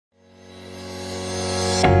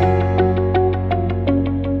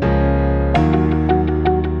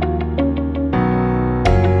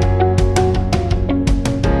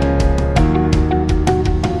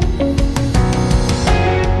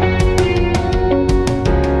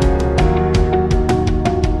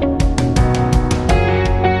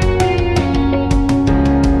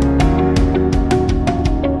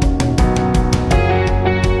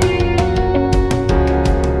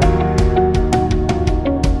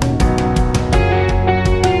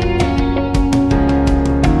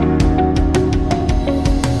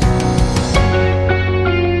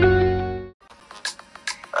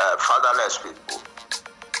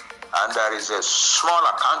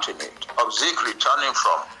returning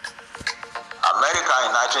from America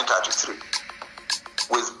in 1933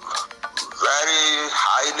 with very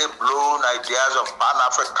highly blown ideas of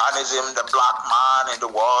Pan-Africanism, the black man in the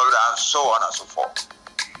world, and so on and so forth.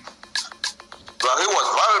 But he was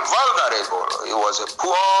very vulnerable. He was a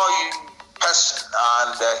poor person,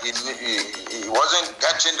 and he wasn't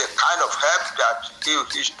getting the kind of help that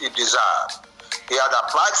he desired. He had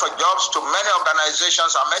applied for jobs to many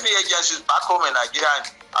organizations and many agencies back home in Nigeria,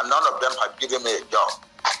 and none of them had given him a job.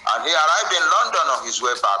 And he arrived in London on his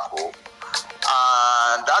way back home,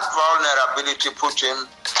 and that vulnerability put him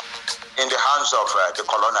in the hands of the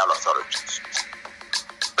colonial authorities.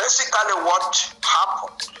 Basically, what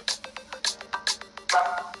happened,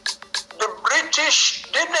 the British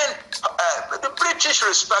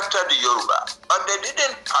respected the Yrouba, but they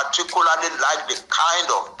didn't particularly like the kind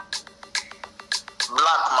of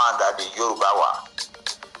black man that the Yrouba were.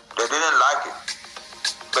 They didn't like it,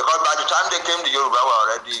 because by the time they came, the Yrouba were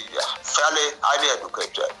already fairly highly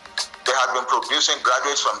educated. They had been producing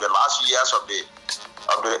graduates from the last years of the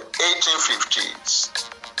 1850s.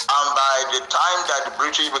 And by the time that the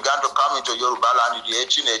British began to come into Yoruba land in the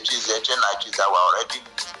 1880s, 1890s, there were already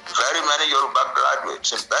very many Yoruba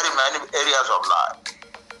graduates in very many areas of life.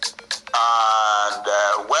 And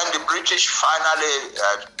when the British finally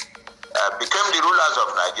became the rulers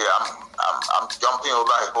of Nigeria, I'm jumping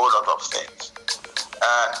over a whole lot of things.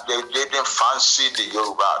 They didn't fancy the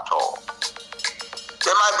Yoruba at all. They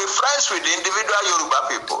might be friends with the individual Yoruba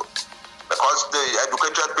people, because the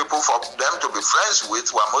educated people for them to be friends with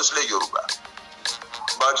were mostly Yoruba.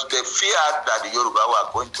 But they feared that the Yoruba were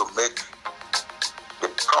going to make the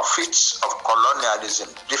profits of colonialism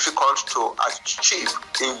difficult to achieve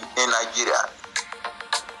in Nigeria.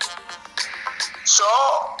 So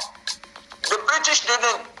the British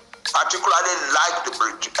didn't particularly like the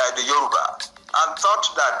Yoruba, and thought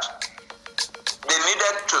that they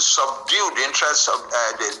needed to subdue the interests of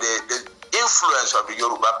the influence of the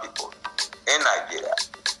Yoruba people in Nigeria.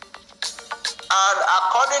 And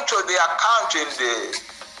according to the account in the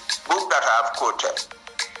book that I have quoted,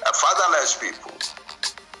 Fatherless People,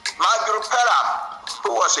 Margaret Peram,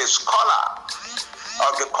 who was a scholar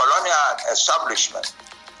of the colonial establishment,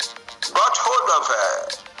 got hold of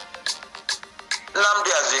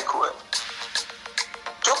Nnamdi Azikiwe,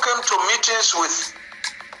 took him to meetings with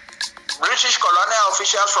British colonial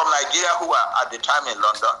officials from Nigeria who were at the time in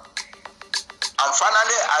London, and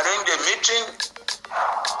finally arranged a meeting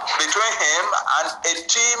between him and a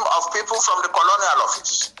team of people from the colonial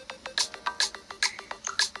office.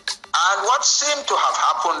 And what seemed to have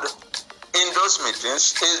happened in those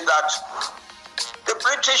meetings is that the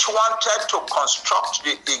British wanted to construct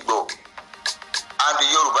the Igbo and the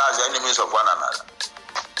Yoruba as enemies of one another,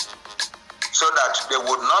 so that they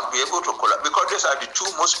would not be able to collaborate, because these are the two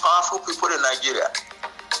most powerful people in Nigeria.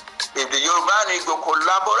 If the Yoruba and Igbo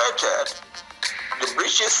collaborated, the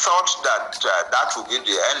British thought that that would be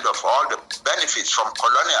the end of all the benefits from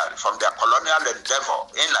their colonial endeavor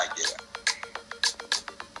in Nigeria.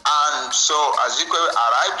 And so Azikiwe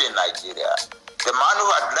arrived in Nigeria, the man who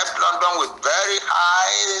had left London with very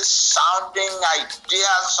high-sounding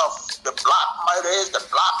ideas of the black race, the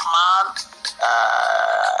black man,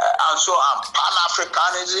 and so on,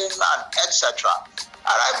 Pan-Africanism, and etc.,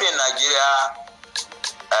 arrived in Nigeria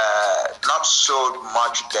not so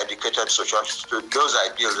much dedicated to those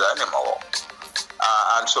ideals anymore,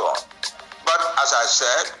 and so on. But as I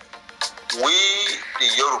said, we, the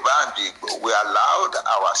Yoruba and the Igbo, we allowed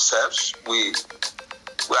ourselves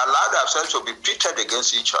to be pitted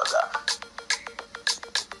against each other.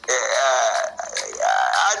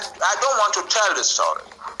 I don't want to tell the story.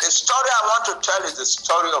 The story I want to tell is the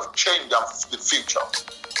story of change and the future.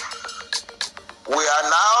 We are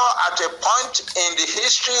now at a point in the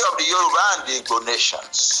history of the Yoruba and the Igbo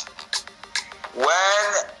nations when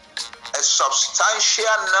a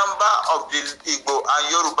substantial number of the Igbo and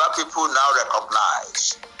Yoruba people now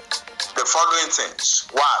recognize the following things.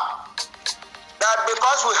 One, that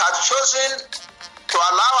because we had chosen to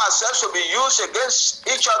allow ourselves to be used against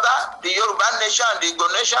each other, the Yoruba nation and the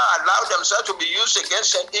Igbo nation allowed themselves to be used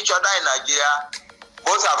against each other in Nigeria,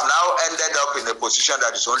 both have now ended up in a position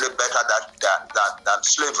that is only better than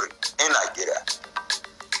slavery in Nigeria.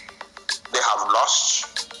 They have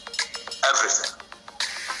lost everything.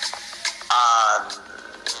 And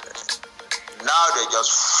now they're just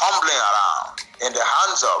fumbling around in the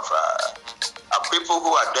hands of people who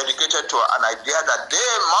are dedicated to an idea that they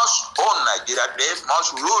must own Nigeria, they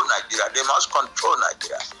must rule Nigeria, they must control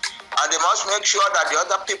Nigeria. And they must make sure that the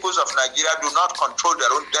other peoples of Nigeria do not control their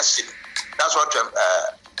own destiny. That's what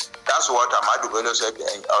That's what Ahmadu Bello said 11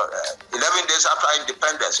 days after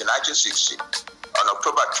independence in 1960, on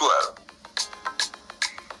October 12.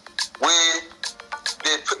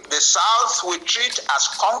 The South we treat as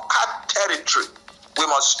conquered territory. We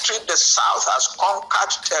must treat the South as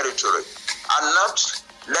conquered territory and not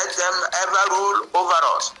let them ever rule over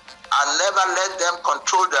us and never let them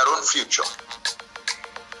control their own future.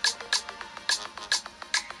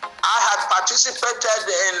 I had participated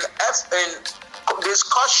in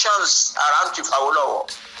discussions around Chief Awolowo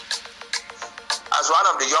as one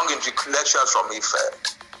of the young intellectuals from Ife,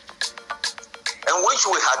 in which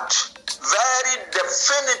we had very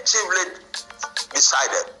definitively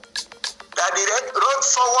decided that the road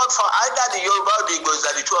forward for either the Yrouba or the Igbos,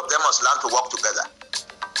 that the two of them must learn to work together.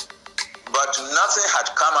 But nothing had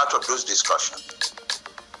come out of those discussions.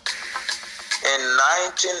 In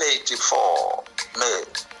 1984, May,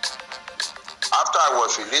 after I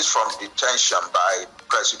was released from detention by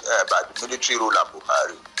the military ruler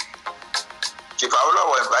Buhari, Chief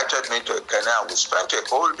Awolowo invited me to Kenya, and we spent a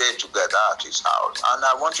whole day together at his house. And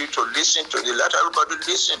I want you to listen to this. Let everybody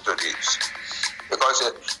listen to this, because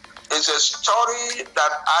it's a story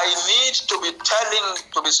that I need to be telling,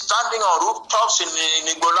 to be standing on rooftops in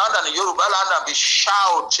Igbo land and Yoruba land and be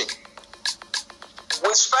shouting. We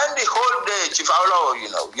spend the whole day, Chief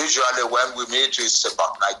Awolowo, usually when we meet, it's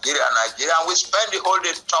about Nigeria, and we spend the whole day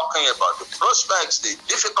talking about the prospects, the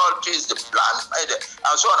difficulties, the plan,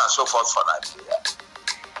 and so on and so forth for Nigeria.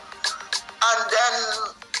 And then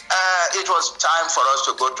it was time for us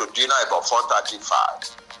to go to dinner about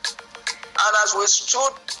 4:35. And as we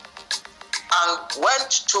stood and went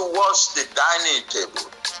towards the dining table,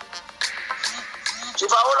 Chief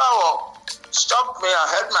Awolowo stopped me and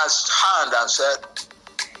held my hand and said,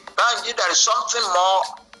 "Banji, there is something more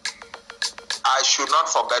I should not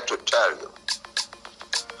forget to tell you."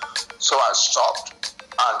 So I stopped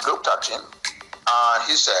and looked at him, and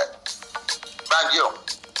he said, "Banji,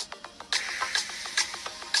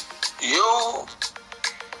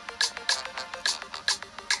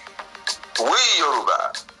 we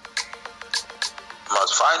Yoruba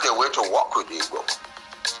must find a way to work with Igbo."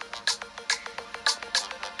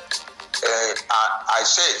 I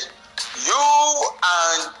said, "You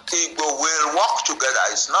and Igbo will work together.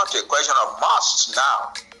 It's not a question of must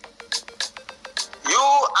now. You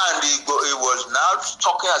and Igbo," he was now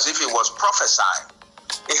talking as if he was prophesying.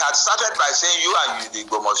 He had started by saying you and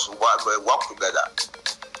Igbo must work together.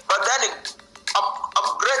 But then he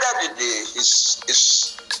upgraded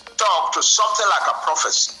his talk to something like a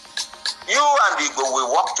prophecy. You and Igbo will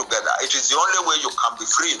work together. It is the only way you can be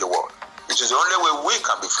free in the world. It is the only way we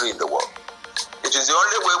can be free in the world. It is the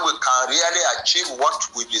only way we can really achieve what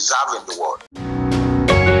we deserve in the world.